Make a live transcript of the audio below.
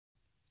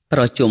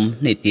ប្រជុំ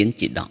នៃទាន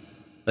ជាដក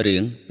រឿ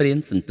ងព្រាន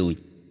សន្ទូច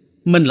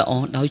មិនល្អ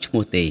ដោយឈ្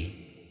មោះទេ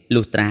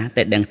លុះត្រា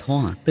តែដឹងធ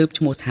ម៌ទើប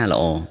ឈ្មោះថាល្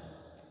អ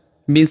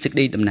មានសេចក្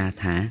តីដំណើរ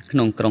ថាក្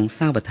នុងក្រុង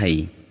សាវត្ថី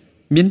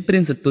មានព្រា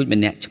នសន្ទូច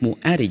ម្នាក់ឈ្មោះ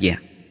អរិយៈ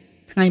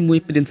ថ្ងៃមួយ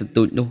ព្រានសន្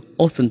ទូចនោះ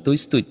អូសសន្ទូច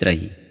ស្ទួចត្រី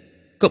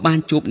ក៏បាន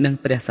ជួបនឹង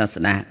ព្រះសា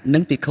ស្តានិ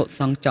ងភិក្ខុ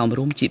សង្ឃចោម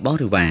រួមជាប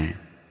រិវារ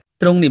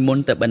ទ្រង់និម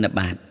ន្តទៅបិណ្ឌ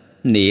បាត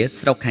នា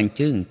ស្រុកខាង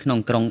ជើងក្នុង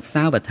ក្រុង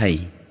សាវត្ថី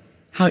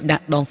ហើយដា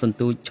ក់ដងសន្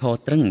ទូចឈរ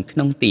ត្រឹងក្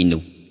នុងទី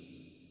នោះ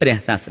ព្រះ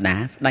សាស្តា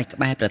ស្ដេចក្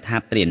បែរប្រថា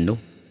ប់ព្រាននោះ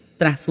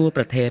ត្រាស់សួរ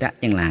ប្រធេរៈ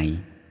ទាំងឡាយ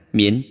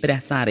មានព្រះ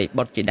សារី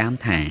បុត្រជាដើម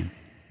ថា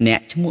អ្នក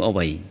ឈ្មោះអ្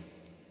វី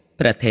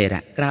ព្រះធេ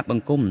រៈក្រាបប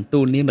ង្គំទូ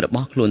លនាមរប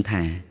ស់ខ្លួន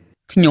ថា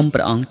ខ្ញុំព្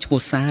រះអង្គឈ្មោះ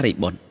សារី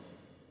បុត្រ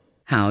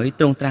ហើយ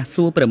ទ្រង់ត្រាស់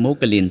សួរព្រះមោ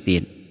គលានទៀ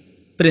ត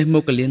ព្រះមោ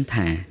គលាន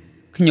ថា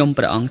ខ្ញុំ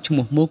ព្រះអង្គឈ្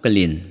មោះមោគ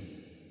លាន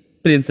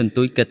ព្រានសន្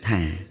ទូចគិត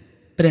ថា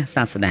ព្រះ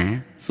សាស្តា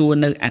សួរ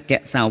នៅអគ្គ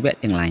សាវក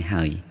ទាំងឡាយ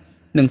ហើយ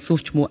នឹងសួរ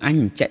ឈ្មោះអញ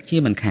ចាក់ជា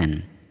មិនខាន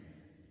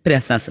ព្រះ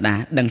សាស្តា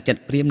ដឹងចិត្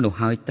តព្រាមនោះ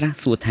ហើយត្រាស់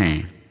សួរថា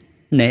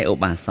ណែឧ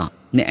បាសក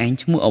អ្នកឯង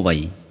ឈ្មោះអ្វី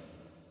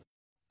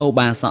ឧ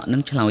បាសកនឹ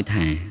ងឆ្លើយ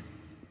ថា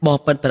ប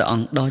បិទ្ធព្រះអ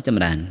ង្គដ៏ច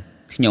ម្រើន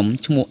ខ្ញុំ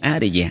ឈ្មោះអ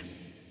រិយៈ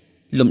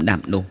លំដា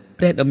ប់នោះ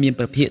ព្រះដ៏មាន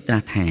ព្រះភិក្ខត្រា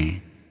ស់ថា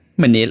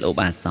មនាលឧ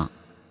បាសក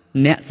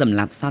អ្នកសម្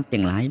លាប់សត្វ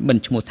ទាំងឡាយមិន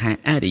ឈ្មោះថា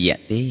អរិយៈ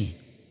ទេ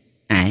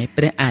ឯ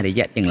ព្រះអរិ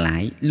យៈទាំងឡា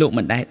យលោក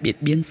មិនដែលបៀត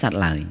បៀនសត្វ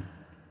ឡើយ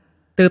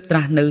ទើបត្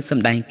រាស់នៅស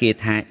ម្ដែងគា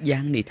ថាយ៉ា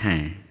ងនេះថា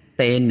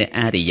តេន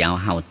អរិយោ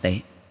ហោតេ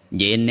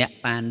យេន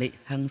បានិ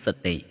ហឹងស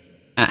តិ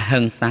អហិ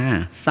ង្សា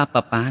សព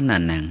បាណា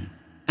នំ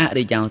អ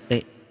រិយោតិ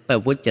ប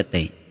វុច្ច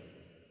តិ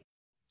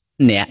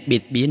អ្នកបៀ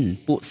តបៀន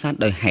ពួកសត្វ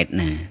ដោយហេតុ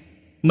ណា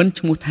មិន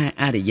ឈ្មោះថា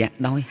អរិយៈ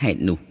ដោយហេតុ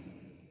នោះ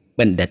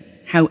បណ្ឌិត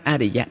ហៅអ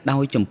រិយៈដោ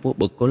យចំពោះ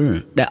បុគ្គល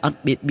ដែលអត់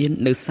បៀតបៀន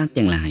នៅសត្វ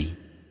ទាំងឡាយ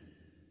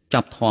ច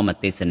ប់ធម៌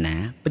ទេសនា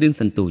ព្រាន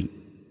សន្ទូច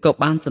ក៏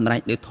បានសម្រេ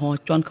ចនៅធម៌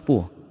ជាន់ខ្ព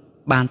ស់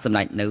បានសម្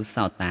រេចនៅ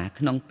សោតា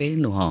ក្នុងពេល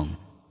នោះហង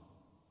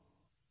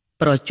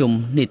ប្រជុំ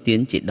និទា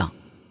នជាដក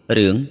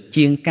រឿង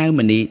ជាងកៅម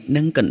នី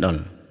និងកណ្ដុរ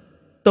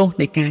ទោស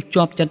នៃការ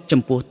ជាប់ចិត្ត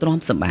ចំពោះទ្រព្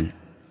យសម្បត្តិ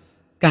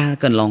កាល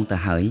កន្លងទៅ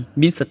ហើយ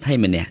មានសេដ្ឋី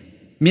ម្នាក់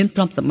មានទ្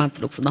រព្យសម្បត្តិ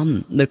ស្ដុកស្ដំ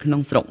នៅក្នុ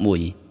ងស្រុកមួ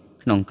យ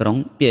ក្នុងក្រុង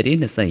ពារា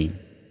ណសី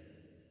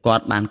គា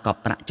ត់បានកប់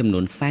ប្រាក់ចំនួ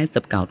ន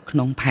40កោដ្ឋក្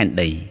នុងផែន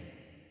ដី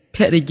ភ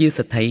រិយា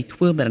សេដ្ឋីធ្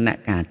វើមរណ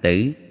កាលទៅ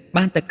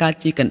បានទៅកើត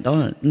ជាកណ្ដុ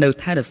រនៅ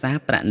ថែរក្សា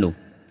ប្រាក់នោះ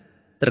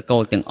ត្រកូ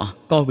លទាំងអស់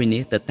ក៏វិនា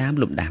សទៅតាម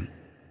លំដាប់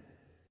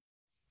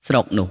ស្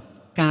រុកនោះ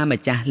ការ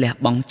ម្ចាស់លះ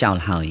បង់ចោល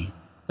ហើយ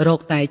រក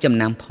តែចំ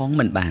ណាំផង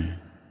មិនបាន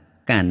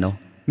កាលនោះ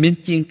មាន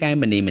ជាងកែ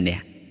មនីម្នា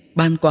ក់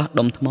បានកោះ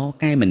ដុំថ្ម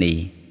កែមនី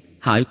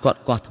ហើយគាត់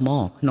កោះថ្ម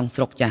ក្នុង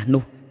ស្រុកចាស់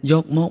នោះយ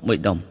កមកមួយ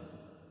ដុំ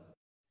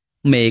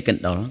មេក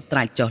ណ្ដុរត្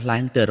រាច់ចុះឡើ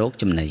ងទៅរក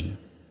ចំណី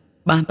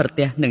បានប្រ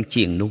ទះនឹង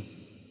ជាងនោះ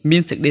មា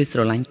នសេចក្តីស្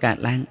រឡាញ់កើត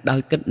ឡើងដោយ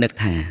គិតនឹក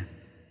ថា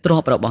ទ្រ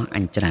ព្យរបស់អ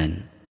ញច្រើន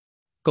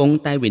គង់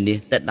តែវិនិ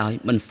ច្ឆ័យទៅដោយ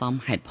មិនសម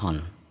ហេតុផល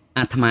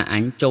អាត្មាអ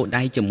ញចូល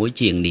ដៃជាមួយ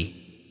ជាងនេះ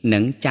នឹ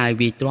ងចាយ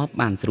វាយទ្រព្យ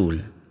បានស្រួល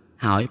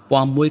ហើយ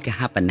ពំមួយក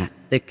ហបណៈ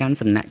ទៅកាន់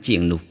សំណាក់ជា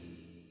ងនោះ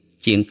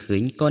ជាងឃើ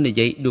ញក៏និ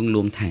យាយដួង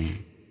លួមថា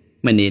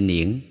មនា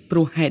នាងព្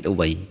រោះហេតុអ្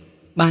វី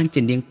បាន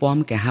ជានាងពំ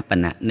កហប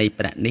ណៈនៃ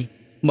ប្រាក់នេះ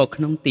មក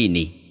ក្នុងទី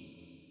នេះ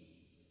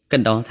ក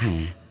ណ្ដុរថា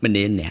ម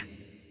នា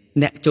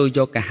អ្នកចូលយ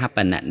កកហប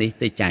ណៈនេះ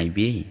ទៅចាយ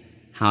វាយ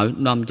ហើយ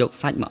នាំយក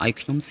សាច់មកឲ្យ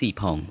ខ្ញុំស៊ី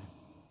ផង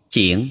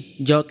ជាង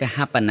យកកហ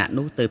បណៈ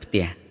នោះទៅផ្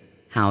ទះ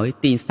ហើយ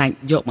ទាញសាច់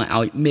យកមក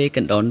ឲ្យមេក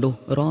ណ្ដុរនោះ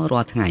រា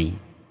ល់ថ្ងៃ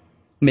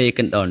មេក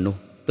ណ្ដុរនោះ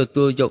ទ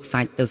ទួលយក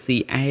សាច់ទៅស៊ី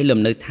ឯលំ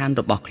នៅឋាន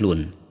របស់ខ្លួន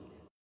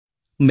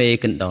មេ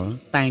កណ្ដុរ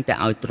តែងតែ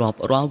ឲ្យទ្រព្យ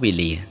រាល់វេ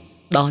លា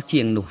ដល់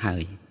ជាងនោះហើ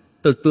យ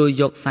ទទួល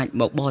យកសាច់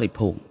មកបរិ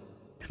ភោគ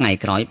ថ្ងៃ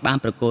ក្រោយបាន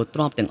ប្រគល់ទ្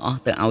រព្យទាំងអស់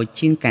ទៅឲ្យ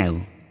ជាងកែវ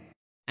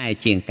ឯ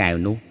ជាងកែវ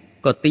នោះ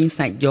ក៏ទិញ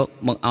សាច់យក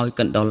មកឲ្យ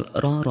កណ្ដុរ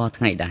រាល់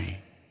ថ្ងៃដែរ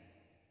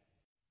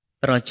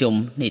ប្រជុំ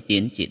និទា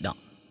នជាដក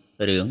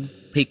រឿង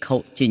ភិក្ខុ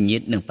ជាញា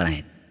តិនឹងប្រែ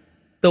ត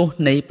ទោស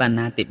នៃបា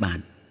ណាតិបាត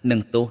និង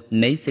ទោស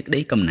នៃសេចក្តី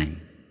កំណាញ់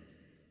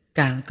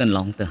កាលកន្ល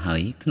ងទៅហើ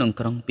យក្នុង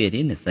ក្រុងពា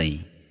រាណសី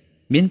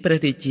មានព្រះ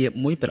រាជា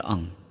មួយព្រះអ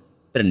ង្គ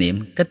ព្រះនាម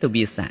កត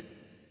វាសៈ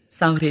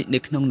សោយរាជនៅ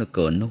ក្នុងនគ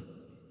រនោះ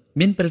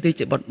មានព្រះរា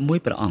ជបុត្រមួយ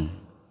ព្រះអង្គ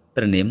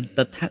ព្រះនាមត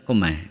ថាកុ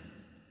មារ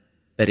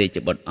ព្រះរាជ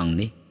បុត្រអង្គ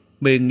នេះ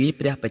មើលងាយ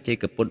ព្រះបច្ចេ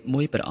កពុទ្ធ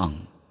មួយព្រះអង្គ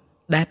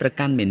ដែលប្រ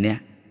កាន់មេនៈ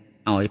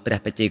ឲ្យព្រះ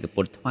បច្ចេក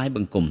ពុទ្ធថ្វាយប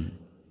ង្គំ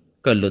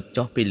ក៏លុត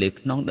ចុះពីលើ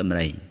ខ្នងដំ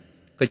រី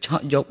ក៏ឆ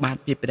ក់យកបាត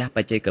ពីព្រះប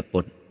ច្ចេកពុ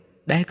ទ្ធ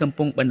ដែលកំ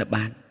ពុងបិណ្ឌ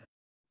បាត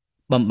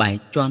បំបែក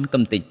ជន់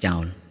កំទេចចោ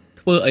ល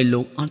ធ្វើឲ្យ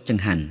លោកអត់ច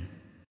ង្ហាន់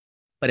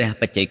ព្រះ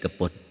បច្ចេក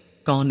ពុទ្ធ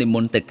ក៏និម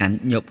ន្តទៅកាន់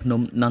ញប់ភ្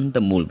នំនន្ត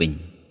មូលវិញ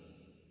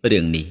រឿ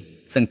ងនេះ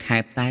សង្ខេ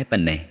បតែប៉ុ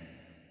ណ្ណេះ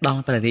ដ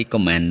ល់ព្រះរាជកុ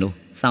មារនោះ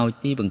សោយ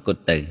ទីវង្គត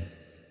ទៅ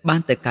បា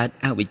នទៅកើត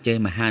អវិជ្ជ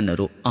មហាន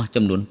រកអស់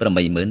ចំនួន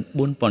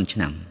 84000 ឆ្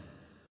នាំ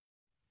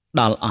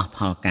ដល់អស់ផ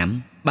លកម្ម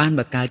បាន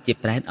មកកើតជា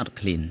ប្រែតអត់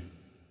ឃ្លាន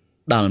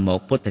ដល់មក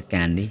ពុទ្ធ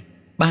កាលនេះ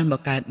បានម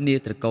កកើតនា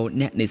ត្រកូល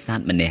អ្នកនេសាទ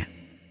ម្នាក់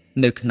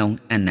នៅក្នុង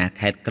អាណា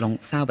ខេត្តក្រុង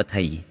សាវត្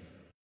ថី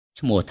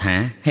ឈ្មោះថា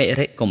ហិ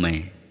រិកុមារ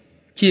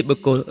ជាបុ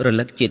គ្គលរ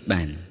លឹកជាតិ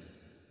បាន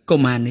កុ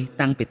មារនេះ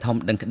តាំងពីធំ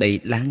ដឹងក្តី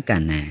ឡើងកា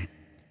លណា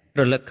ร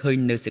ลึกเคย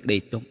ในสิกใด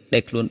ตุกได้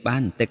คลวนบ้า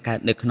นแต่การ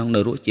ในขนมน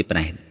รุจีแปร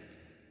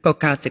ก็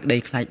การสิกใด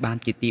คลายบ้าน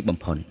จิตตีบ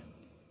ำพล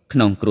ข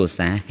นมกรัวส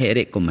าเฮเร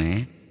กุแม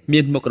มี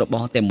นมกระบ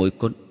อแต่มวย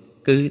กุด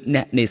คือแน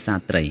เนซา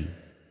ตรี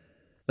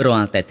รอ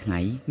แต่ไง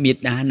มี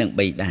ดาหนึ่งใ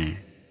บดา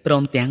พร้อ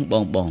มแตงบอ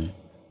งบอง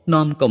น้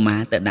อมก็มา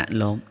แต่ดะ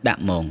ล้อมดะ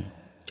มอง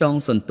จอง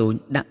ส่วนตูน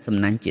ดะส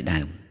ำนันจีดา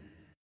ว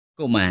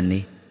ก็มา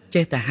นี่เจ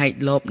แต่ให้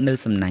ลบเนื้อ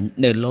สำนัน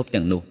เนื้อลบอย่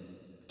างนุ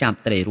จับ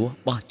เตะรั้ว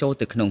บ่โจ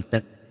ตึกขนมตึ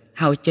กเ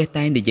ฮาเจแ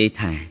ต่ในใจ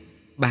ถ่า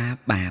บา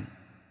บา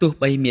ตัว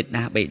ใบมีด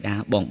าใบดา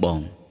บองบอง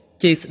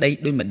เจสได้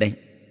ด้วยมันเด้ง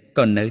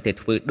ก่อนเนื้อแต่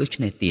ฟื้นด้วยช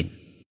นเตียน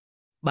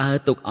บา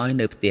ตุกอ้อยเ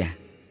นื้อเตีย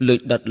ลุย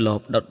ดดล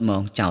บดดมอ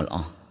งเจ้าอ่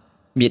อ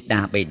มีด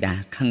าใบดา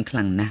ขังค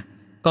ลังนะ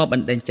ก็บั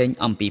นเดินเจง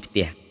อมปีเ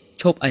ตีย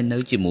ชบไอเนื้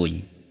อจีมวย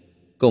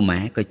กูหมา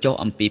ก็โจ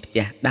อมปีเตี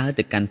ยได้แ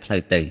ต่การเพล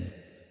ย์ตื่น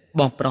บ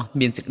องปลอก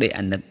มีนสิกเด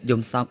อันนั้นย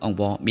มซอกอง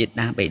วอมี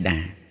ดาใบดา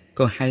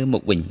ก็ให้หม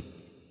กวิ่ง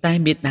แต่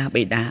มีดาใบ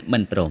ดามั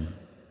นปรม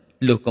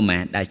ลูกกูหมา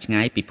ได้ง่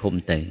ายปีพรม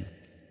ตื่น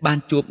บ้าน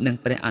จูบนัง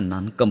ประอัน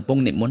นั้นกำปง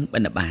ในมุนบร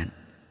รบาล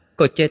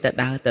ก็เจแต่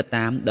ดาวแต่ต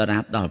ามดอรา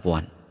บดอลวอ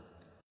น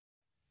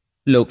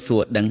ลูกสว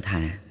ดดังถ่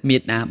ามี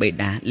ดาใบ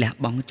ดาและ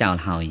บ้องเจ้า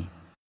หอย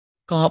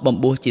ก็บ่ม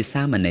บัวจีซ่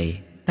ามันเน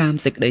ตาม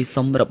สิกได้ส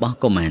มระบอก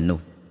กูหมาหนุ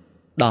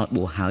ดอล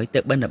บัวหอยแต่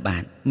บรรบา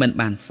ลมัน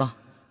บานซ้อ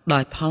ดอ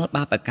ยพอลบ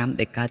าประกรรมไ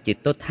ด้การจิต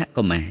ต้นทะ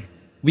กูหมา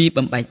วีบ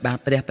ำใบบา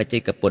ประเดประเจ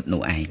กับปดหนู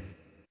ไอ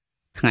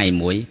ไง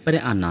มวยประเด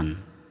อันนั้น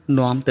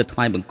น้อมติดไฟ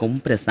บังกุ้ม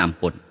ประสาม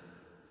ปด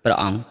ประ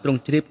อ๋องตรง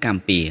จีบกาม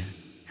ปี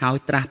หาย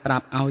ตราปรา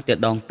บเอาแต่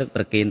ดองตึกป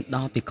ระเกณฑ์ด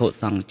อพิโค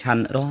สังชัน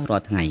รอ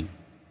ไง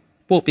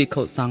พวกพิโค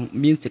สัง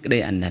มีสิกได้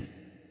อันนั้น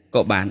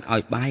ก็บานเอา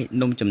ใบ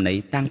นมจำไหน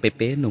ตั้งไปเ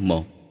ป๊ะหนุ่มโม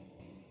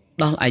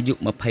ดอลอายุ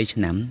มาเพยฉ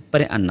น้ำประ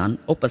เดอันนั้น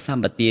อุปสรร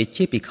คบัติเ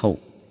ชี่ยพิโค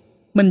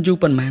มันอยู่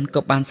ประมาณ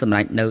ก็บานสำห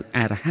รับเนื้ออ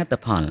ารหัต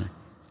พร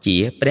เจี๋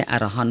ยประเดอา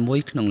รหันมวย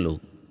ขนมลูก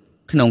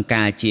ขนมก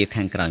าเจี๋ยแ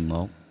ข่งกลอยม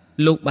ก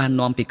ลูกบาน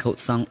นอมพิโค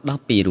สังดอ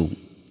ปีรู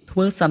ท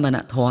ว่าสมณ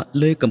ะทอ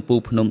เลื่อยกำปู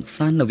พนม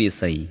สั้นนวี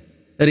สี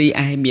รีไ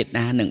อเมียด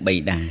าหนึ่งใบ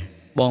ดา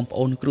บองปอ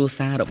นครูซ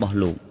าระบอ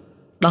ลูก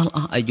ดอล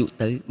อายุเ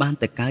ตยบ้าน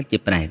แต่กายเจ็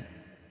บแปด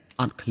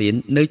อดเคลียน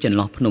เนื้อจัน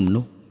ลอพนม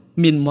นุ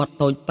มีนมอดโ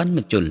ตยปั้นม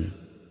าจุล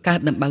การ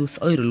นำเบาส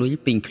อยลุย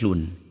ปิงคลุน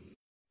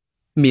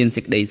มีน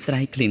สิกได้ใส่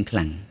คลีนค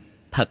ลัง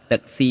ผักตั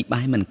กซีใบ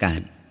มันกา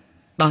ร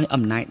ดอยอ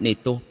ำนาจใน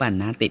โตปาน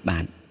นาเตบา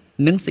น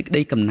นึ่งสิกไ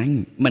ด้กำนัง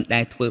มันได้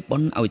ทเวบอ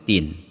นเอาตี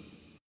น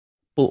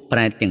ปุปล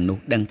ายแต่งนุ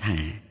ดังถ่า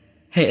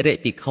เฮเร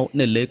ปิเขาเ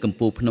นื้อเลือกำ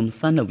ปูพนม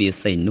สั้นเวีย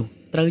ใส่นุ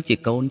เตยจี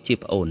โกนจี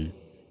บโอน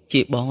จี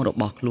บองระ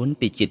บอกล้วน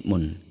ปีจิตมุ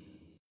น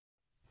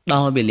ดอ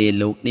เวลี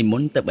ลูกในมุ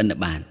นตะบัน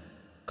บาน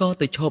ก็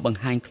ตัวโชบัง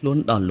ไฮคล้วน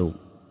ดอลูก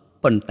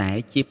ปนแต่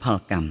จีพอ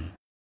กรรม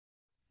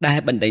ได้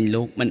บันได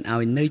ลูกมันเอา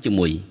เนื้อจ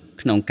มุย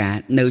ขนมกา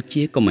เนื้อเ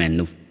ชี่ยก็แม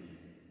นุ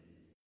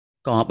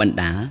ก็บัน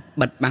ดา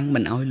บัดบังมั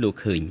นเอาลูก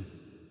ขืน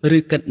หรื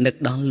อกัดนึก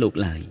ดอลูก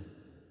เลย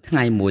ไง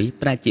หมวย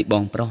ปลาจีบอ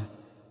งปรอ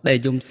ได้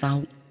ยมเศร้า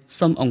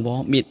ส้มองวอ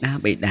มีดา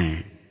ใบดา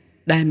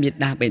ได้มี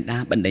ดาใบดา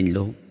บันได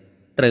ลูก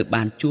เติบบ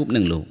านจูบห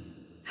นึ่งลูก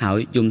หาย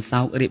ยมเศร้า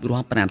เรียบร้อ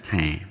ยปราบแ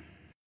ผ่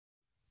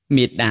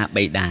มีดาใบ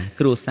ดา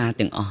กรูซา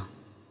ตึงออ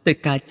ตึก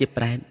กายจีแป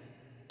ร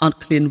อด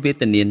คลีนเว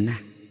ตเนียนนะ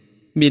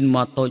มีนม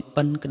อโตย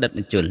ปั้นกระดัด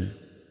จุล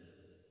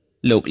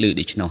ลูกลือ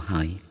ดิชนอหา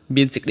ย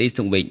มีนสิกได้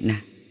ส่งเวนะ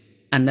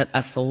อันนัดอ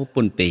าโซ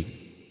ปุ่นปี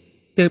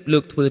เติบลู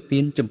กทเวตี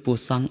นจมปู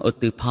ซังอ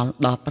ตือพอล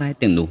ดอปลาย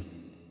ตึงหนู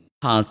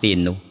พอลตีน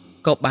หนู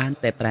ก็บ้าน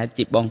แต่ปลาย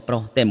จีบองโปร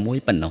แต่มวย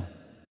ปนโน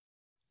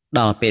ด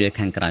อเปร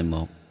ขังกลายหม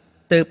ก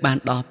เติบบาน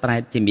ดอปลาย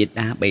จีมีด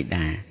าใบด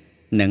า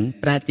หนัง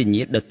ปลาจีเนี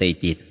ยดเตย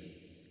จิต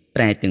แป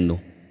รตึงหนู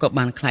ก็บ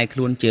านคลายค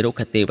ลุนเจรุ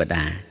คเตวด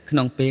าขน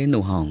องเปหนู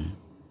ห้อง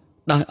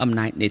ดอยอำ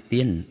นาจในเตี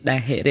ยนได้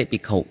เฮเรปิ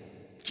โค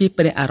ชีเป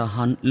รอาร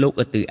หันลูก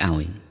อตือเอา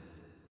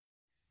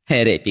เฮ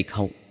เรปิโค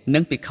นั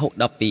งปิโค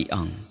ดอปีอ่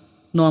อง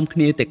นอมค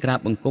ณีแต่กราบ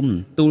บังกุม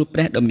ตูแปร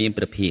ดมีนป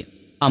ระเพีย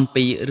อม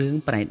ปีเรื่อง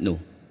ปลายหนู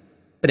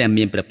แปร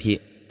มีนประเพีย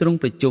ตรง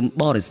ประจุม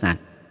บริษัท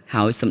ห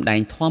ายสำแดง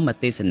ท่อมา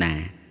เตสนา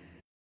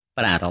ป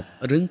รารบ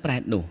เรื่องปลา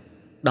ยหนู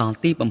ดอ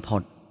ตีบำพ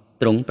ด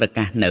ตรงประก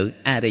าศเหนือ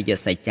อารย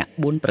สัจจะ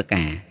บุญประก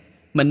าศ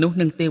มนุษย์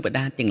นึงเตียวด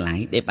าจังไหล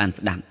ได้บานส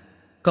ดับ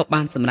ก็บ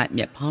านสำหรับเ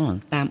มียพ่อ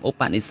ตามโอ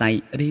ปานิสัย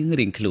เรี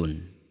ยงคลุน